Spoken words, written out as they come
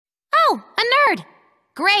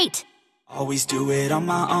Great! Always do it on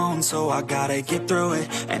my own, so I gotta get through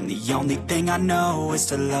it. And the only thing I know is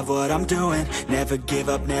to love what I'm doing. Never give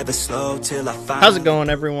up, never slow till I find. How's it going,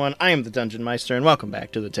 everyone? I am the Dungeon Meister, and welcome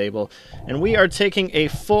back to the table. And we are taking a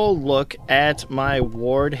full look at my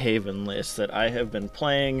Ward Haven list that I have been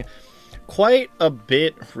playing quite a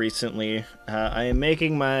bit recently. I am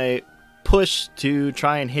making my push to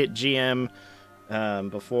try and hit GM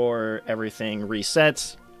before everything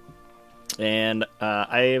resets. And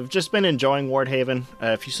I've just been enjoying Ward Haven.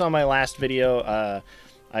 If you saw my last video,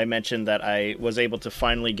 I mentioned that I was able to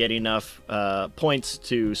finally get enough points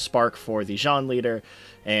to spark for the Jean leader,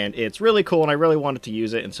 and it's really cool, and I really wanted to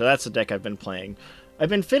use it, and so that's the deck I've been playing. I've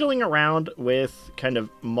been fiddling around with kind of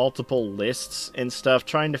multiple lists and stuff,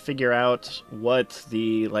 trying to figure out what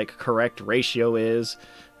the correct ratio is.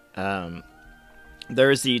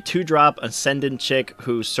 There's the 2-drop Ascendant chick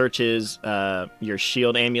who searches your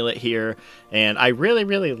shield amulet here, and I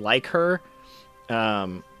really like her,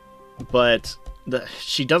 but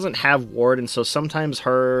she doesn't have ward, and so sometimes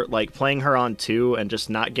her playing her on 2 and just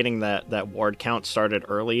not getting that ward count started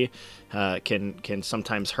early can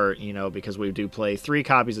sometimes hurt, because we do play 3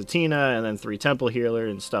 copies of Tina and then 3 Temple Healer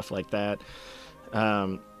and stuff like that.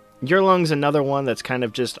 Yearlung's another one that's kind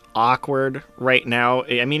of just awkward right now.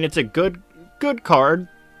 I mean, it's a good card,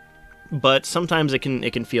 but sometimes it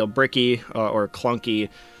can feel bricky or clunky,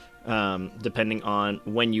 depending on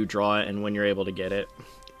when you draw it and when you're able to get it.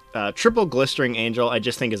 Triple Glistering Angel I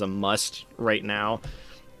just think is a must right now.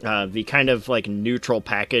 The kind of neutral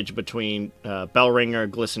package between Bellringer,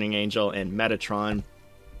 Glistening Angel, and Metatron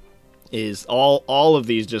is all of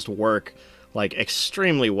these just work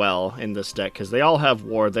extremely well in this deck because they all have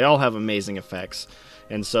ward, they all have amazing effects.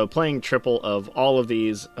 And so playing triple of all of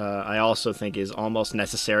these, I also think is almost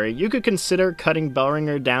necessary. You could consider cutting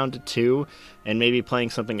Bellringer down to 2 and maybe playing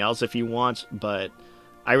something else if you want, but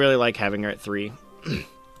I really like having her at 3.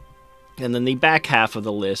 And then the back half of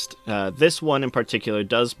the list, this one in particular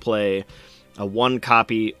does play a 1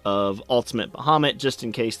 copy of Ultimate Bahamut, just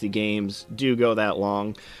in case the games do go that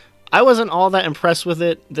long. I wasn't all that impressed with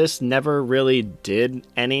it. This never really did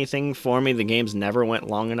anything for me. The games never went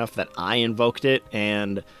long enough that I invoked it,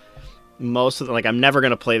 and most of the, I'm never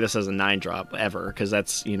going to play this as a 9-drop ever, because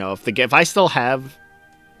that's, if I still have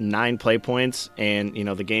 9 play points and,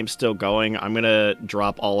 the game's still going, I'm going to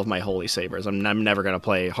drop all of my Holy Sabers. I'm never going to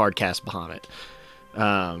play Hardcast Bahamut.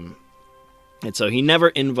 And so he never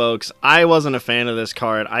invokes. I wasn't a fan of this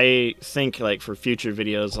card. I think for future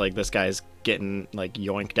videos, this guy's getting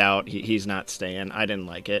yoinked out. He's not staying. I didn't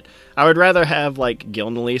like it. I would rather have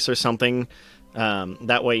Gilnelise or something.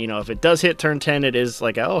 That way, if it does hit turn 10, it is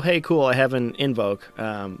oh, hey, cool, I have an invoke.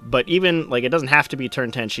 But even it doesn't have to be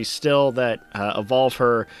turn 10. She's still that evolve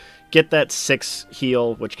her, get that 6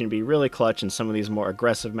 heal, which can be really clutch in some of these more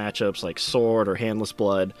aggressive matchups like Sword or Handless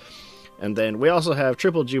Blood. And then we also have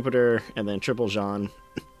triple Jupiter and then triple Jean.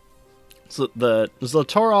 So the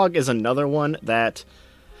Zlatorog is another one that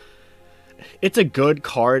it's a good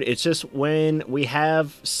card. It's just when we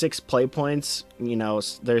have 6 play points,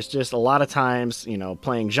 there's just a lot of times,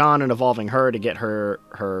 playing Jean and evolving her to get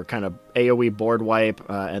her kind of AoE board wipe,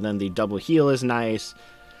 and then the double heal is nice.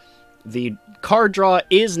 The card draw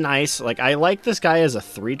is nice. I like this guy as a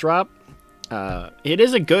 3-drop. It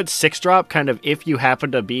is a good 6-drop, kind of if you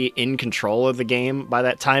happen to be in control of the game by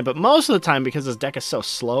that time, but most of the time, because this deck is so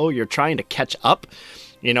slow, you're trying to catch up.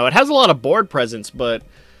 It has a lot of board presence, but,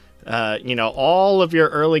 all of your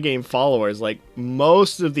early game followers,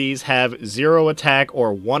 most of these have 0 attack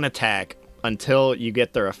or 1 attack until you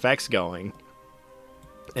get their effects going.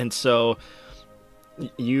 And so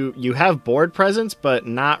you have board presence, but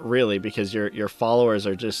not really, because your followers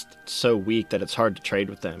are just so weak that it's hard to trade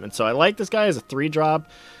with them. And so I like this guy as a 3-drop,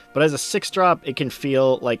 but as a 6-drop, it can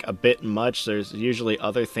feel a bit much. There's usually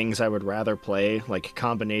other things I would rather play,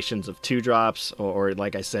 combinations of 2-drops, or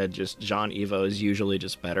like I said, just Jean Evo is usually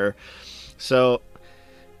just better. So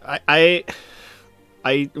I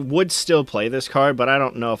would still play this card, but I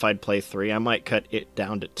don't know if I'd play 3. I might cut it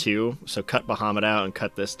down to 2, so cut Bahamut out and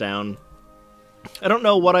cut this down. I don't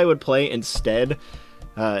know what I would play instead.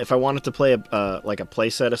 If I wanted to play a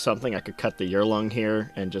playset of something, I could cut the Yearlung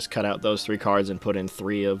here and just cut out those 3 cards and put in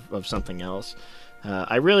 3 of something else.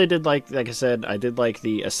 I really did like I said, I did like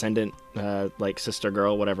the Ascendant, sister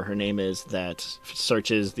girl, whatever her name is, that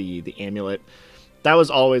searches the amulet. That was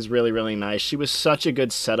always really nice. She was such a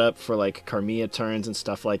good setup for Karmia turns and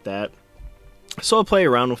stuff like that. So I'll play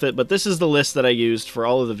around with it, but this is the list that I used for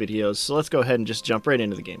all of the videos, so let's go ahead and just jump right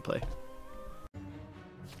into the gameplay.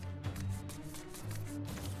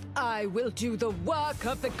 I will do the work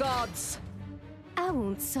of the gods. I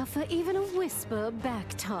won't suffer even a whisper of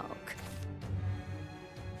backtalk.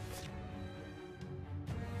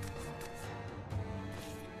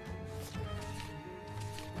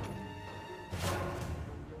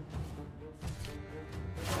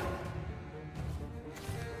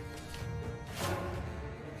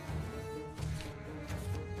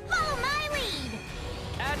 Follow my lead!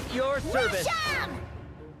 At your service! Wisham!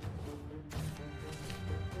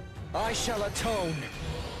 I shall atone!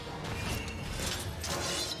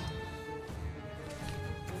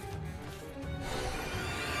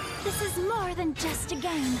 This is more than just a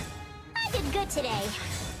game. I did good today.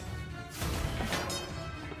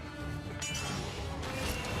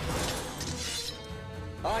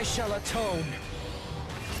 I shall atone!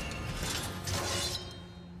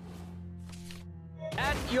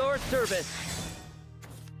 At your service!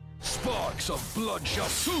 Sparks of blood shall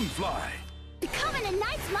soon fly! Becoming a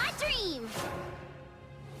knight's my dream!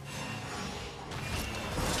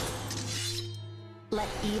 Let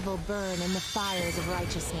evil burn in the fires of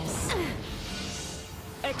righteousness.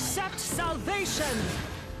 Accept salvation!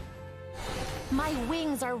 My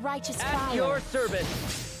wings are righteous At fire. your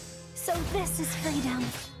service! So this is freedom.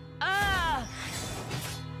 Ah!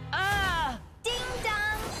 Ah! Ding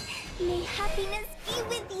dong! May happiness be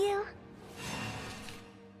with you!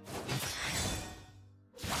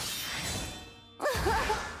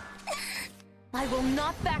 I will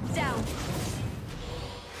not back down.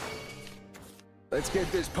 Let's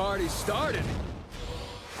get this party started!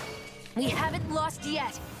 We haven't lost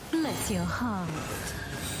yet. Bless your heart.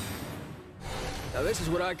 Now this is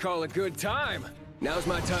what I call a good time! Now's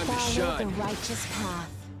my time to Follow shine! the righteous path.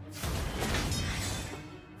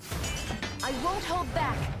 I won't hold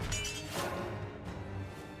back.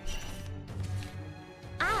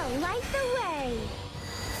 I'll light the way!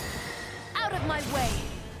 Out of my way.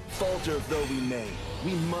 Falter though we may,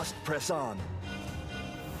 we must press on.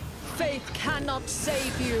 Faith cannot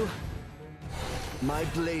save you. My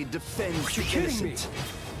blade defends the innocent.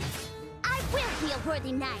 I will be a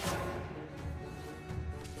worthy knight!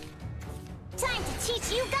 Time to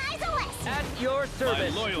teach you guys a lesson! At your My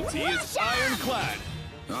service! loyalty is Wisham! ironclad!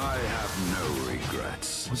 I have no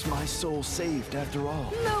regrets. Was my soul saved after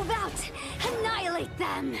all? Move out! Annihilate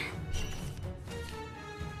them!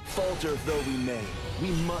 Falter though we may,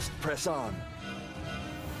 we must press on.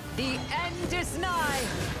 The end is nigh.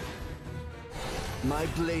 My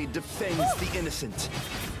blade defends the innocent.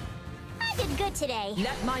 I did good today.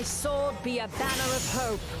 Let my sword be a banner of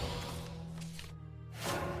hope.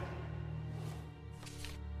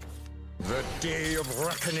 The day of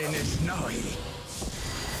reckoning is nigh.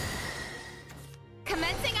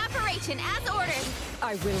 Commencing operation as ordered.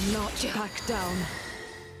 I will not back down.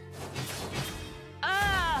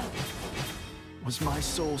 Was my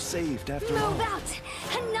soul saved after all? Move out!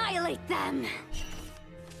 Annihilate them!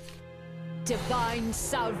 Divine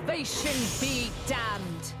salvation be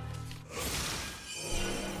damned.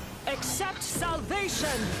 Accept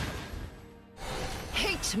salvation.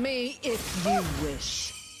 Hate me if you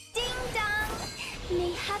wish. Ding dong!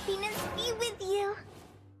 May happiness be with you.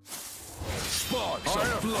 Sparks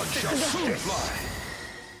of blood shall soon fly!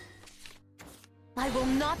 I will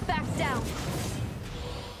not back down.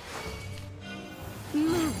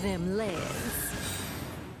 Move them legs.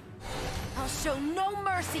 I'll show no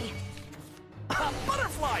mercy. A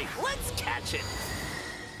butterfly! Let's catch it!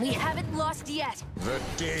 We haven't lost yet. The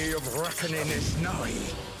day of reckoning is nigh.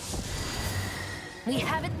 We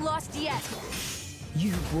haven't lost yet.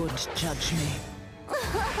 You would judge me.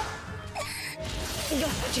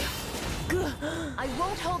 I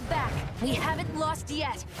won't hold back. We haven't lost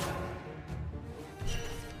yet.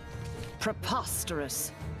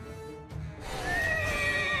 Preposterous.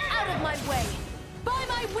 Out of my way! By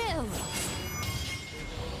my will!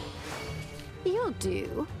 You'll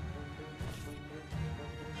do.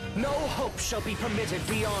 No hope shall be permitted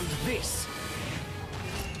beyond this!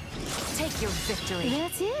 Take your victory.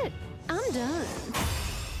 That's it. I'm done.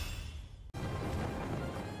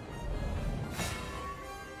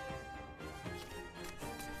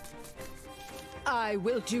 I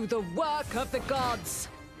will do the work of the gods.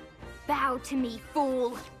 Bow to me,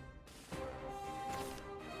 fool.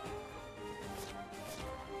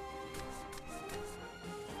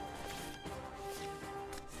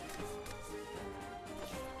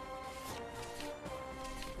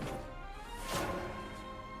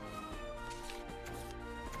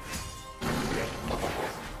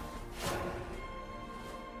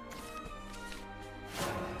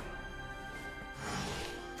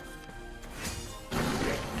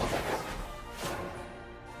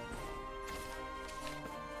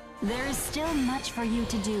 There is still much for you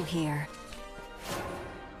to do here.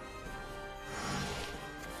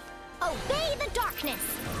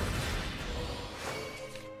 darkness.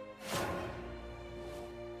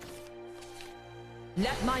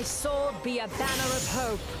 Let my sword be a banner of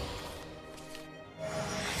hope.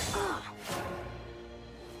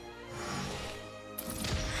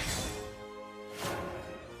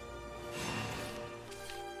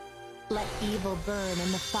 Let evil burn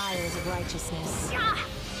in the fires of righteousness.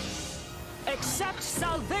 Accept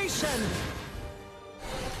salvation!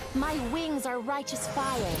 My wings are righteous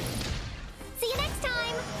fire. See you next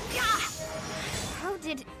time! How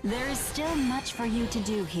did... There is still much for you to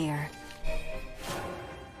do here.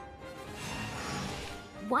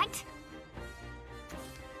 What?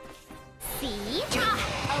 See?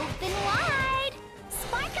 Open wide!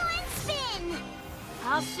 Sparkle and spin!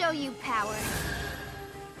 I'll show you power.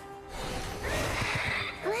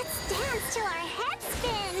 Let's dance till our heads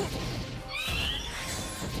spin!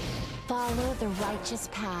 Follow the righteous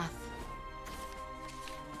path.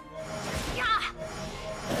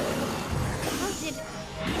 How did...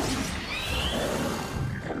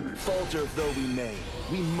 Falter though we may,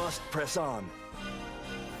 we must press on.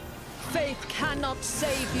 Faith cannot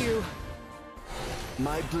save you.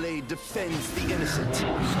 My blade defends the innocent. So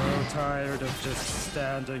tired of just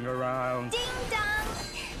standing around. Ding dong!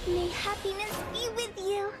 May happiness be with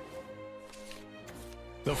you.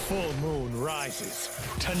 The full moon rises.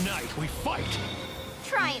 Tonight we fight.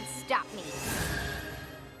 Try and stop me.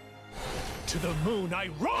 To the moon I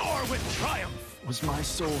roar with triumph. Was my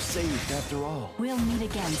soul saved after all? We'll meet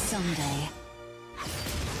again someday.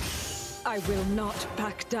 I will not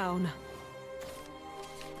back down.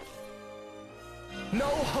 No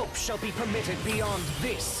hope shall be permitted beyond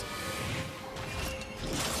this.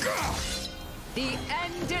 The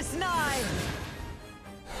end is nigh!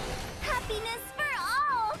 Happiness for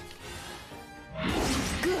all!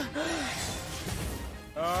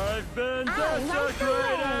 I've been I like the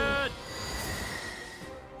desecrated!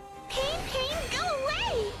 Pain, pain, go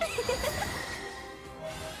away!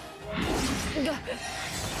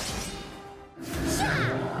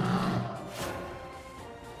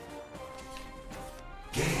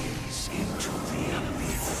 Gaze into the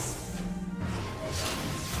abyss.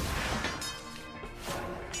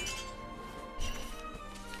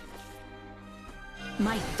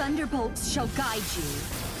 My thunderbolts shall guide you,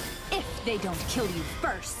 if they don't kill you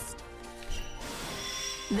first.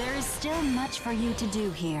 There is still much for you to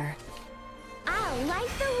do here. I'll light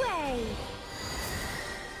the way!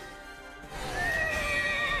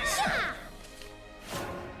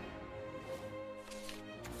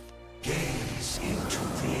 Gaze into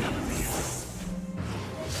the abyss.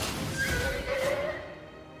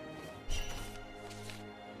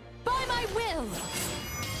 By my will!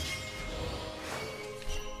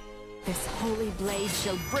 This holy blade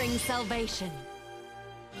shall bring salvation.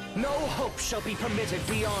 No hope shall be permitted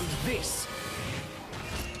beyond this.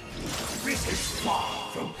 This is far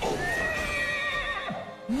from over.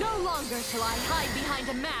 No longer shall I hide behind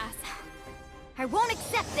a mask. I won't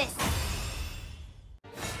accept this!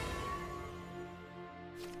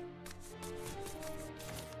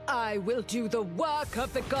 I will do the work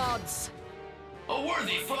of the gods. A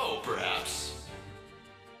worthy foe, perhaps.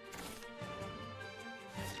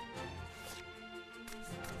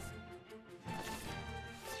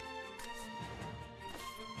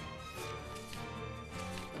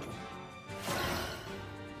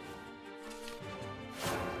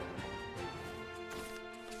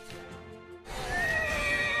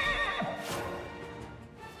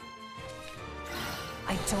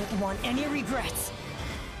 I don't want any regrets.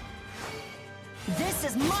 This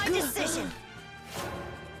is my decision!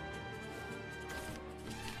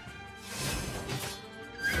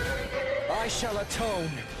 I shall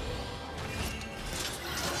atone.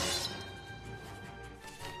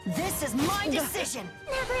 This is my decision!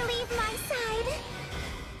 Never leave my side!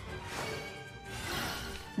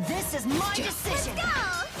 This is my decision! Let's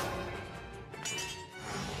go!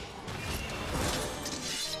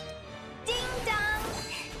 Ding dong!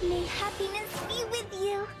 May happiness be with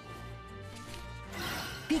you!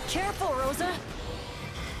 Be careful, Rosa!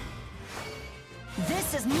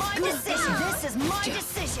 This is my decision! This is my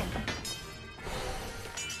decision!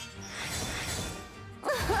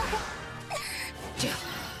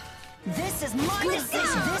 This is my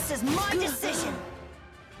decision! This is my decision!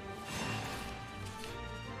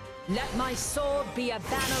 Let my sword be a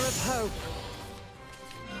banner of hope.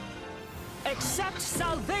 Accept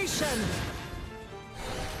salvation!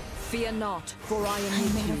 Fear not, for I am I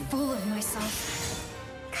with made you. a fool of myself.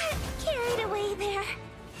 Got carried away there.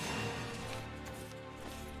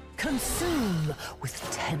 Consume with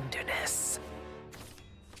tenderness.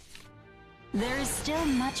 There is still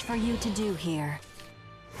much for you to do here.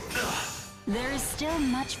 There is still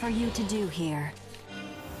much for you to do here.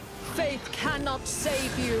 Faith cannot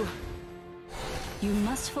save you. You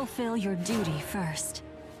must fulfill your duty first.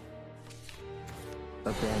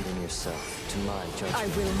 Abandon yourself to my judgment. I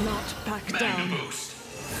will not back down. Boost.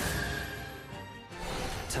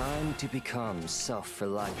 Time to become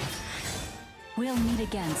self-reliant. We'll meet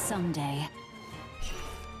again someday.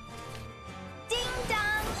 Ding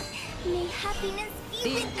dong! May happiness be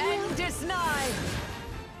The with you. end is nigh.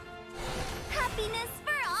 Happiness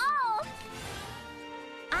for all.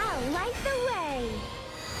 I'll light the way.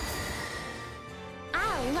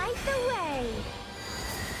 I'll light the way.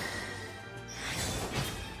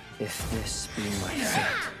 If this be my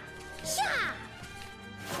fate. Sha!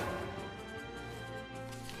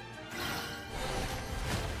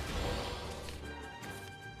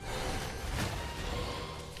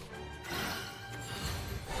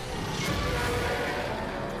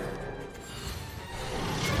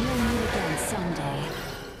 We'll meet again someday.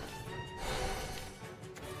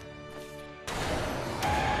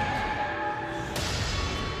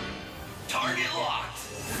 Target locked.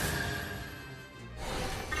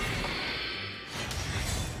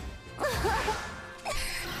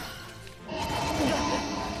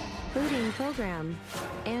 Booting program.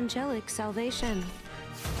 Angelic salvation.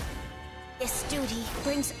 This duty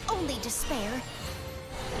brings only despair.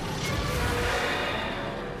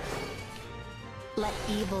 Let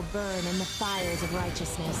evil burn in the fires of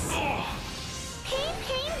righteousness. Pain,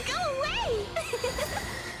 pain, go away!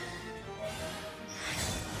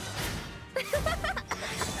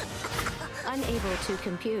 Unable to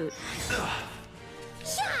compute.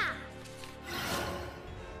 Sha!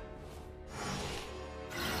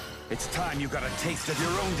 It's time you got a taste of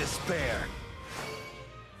your own despair.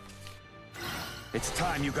 It's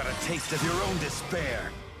time you got a taste of your own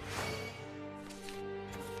despair.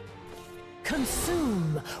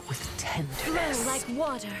 Consume with Flow tenderness. like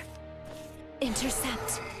water.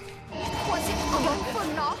 Intercept. Was it all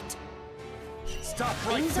for naught? Stop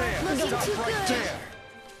right Things aren't there. looking Stop too right good. there.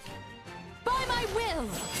 By my will!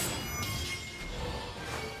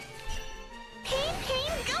 Pain,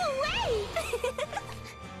 pain, go away!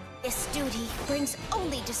 This duty brings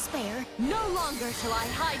only despair. No longer shall I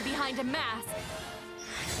hide behind a mask.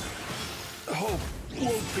 Hope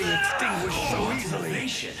won't be extinguished so easily.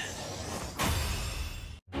 Motivation.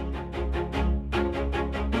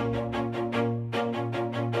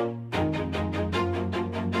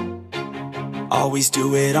 Always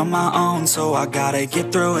do it on my own, so I gotta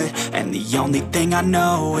get through it. And the only thing I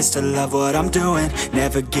know is to love what I'm doing.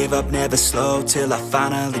 Never give up, never slow, till I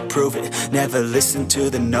finally prove it. Never listen to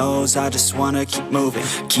the no's, I just wanna keep moving.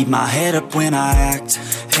 Keep my head up when I act,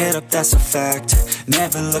 head up, that's a fact.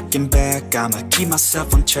 Never looking back, I'ma keep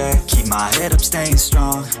myself on track. Keep my head up, staying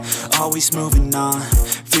strong, always moving on.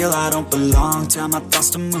 Feel I don't belong, tell my thoughts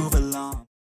to move along.